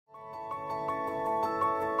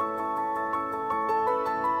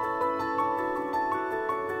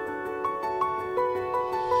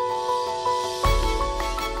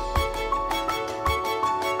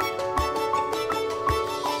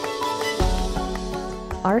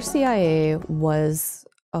RCIA was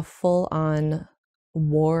a full-on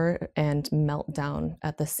war and meltdown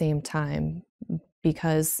at the same time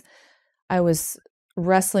because I was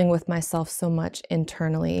wrestling with myself so much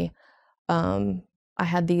internally. I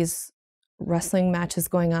had these wrestling matches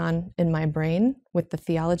going on in my brain with the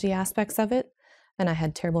theology aspects of it, and I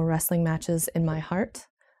had terrible wrestling matches in my heart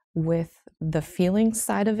with the feeling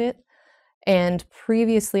side of it. And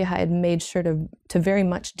previously, I had made sure to very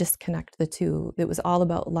much disconnect the two. It was all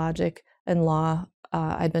about logic and law.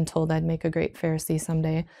 I'd been told I'd make a great Pharisee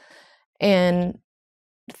someday. And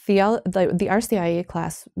the RCIA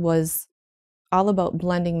class was all about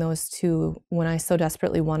blending those two when I so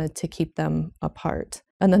desperately wanted to keep them apart.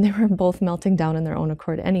 And then they were both melting down in their own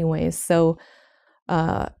accord anyways. So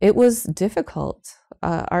it was difficult.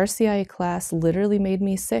 RCIA class literally made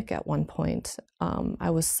me sick at one point. I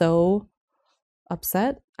was so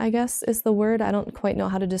upset, I guess is the word. I don't quite know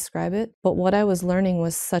how to describe it. But what I was learning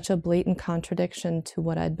was such a blatant contradiction to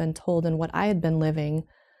what I'd been told and what I had been living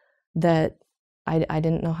that I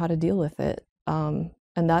didn't know how to deal with it. And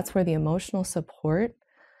that's where the emotional support,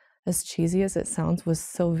 as cheesy as it sounds, was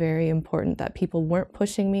so very important, that people weren't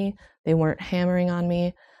pushing me, they weren't hammering on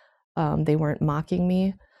me, they weren't mocking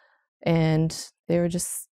me, and they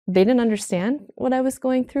didn't understand what I was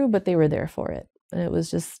going through, but they were there for it. And it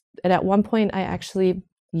was just, and at one point I actually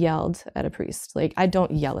yelled at a priest. Like, I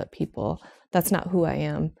don't yell at people, that's not who I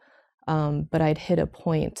am. But I'd hit a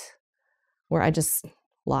point where I just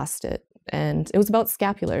lost it. And it was about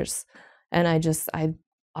scapulars. And I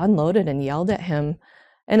unloaded and yelled at him.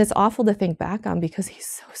 And it's awful to think back on because he's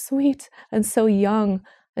so sweet and so young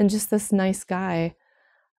and just this nice guy.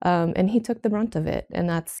 And he took the brunt of it. And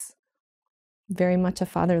that's very much a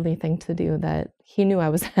fatherly thing to do, that he knew I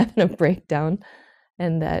was having a breakdown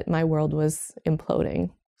and that my world was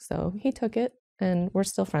imploding. So he took it, and we're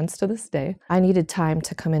still friends to this day. I needed time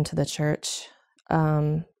to come into the church.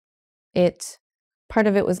 Part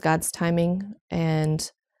of it was God's timing, and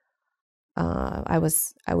I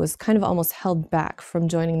was kind of almost held back from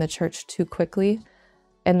joining the church too quickly,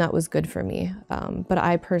 and that was good for me. But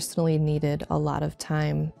I personally needed a lot of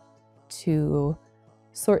time to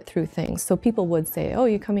sort through things. So people would say, "Oh,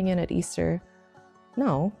 you're coming in at Easter."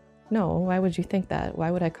 No, why would you think that?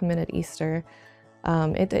 Why would I come in at Easter?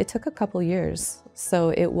 It took a couple years, so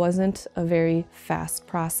it wasn't a very fast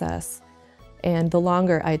process. And the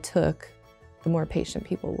longer I took, the more patient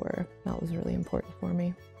people were. That was really important for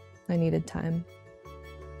me. I needed time.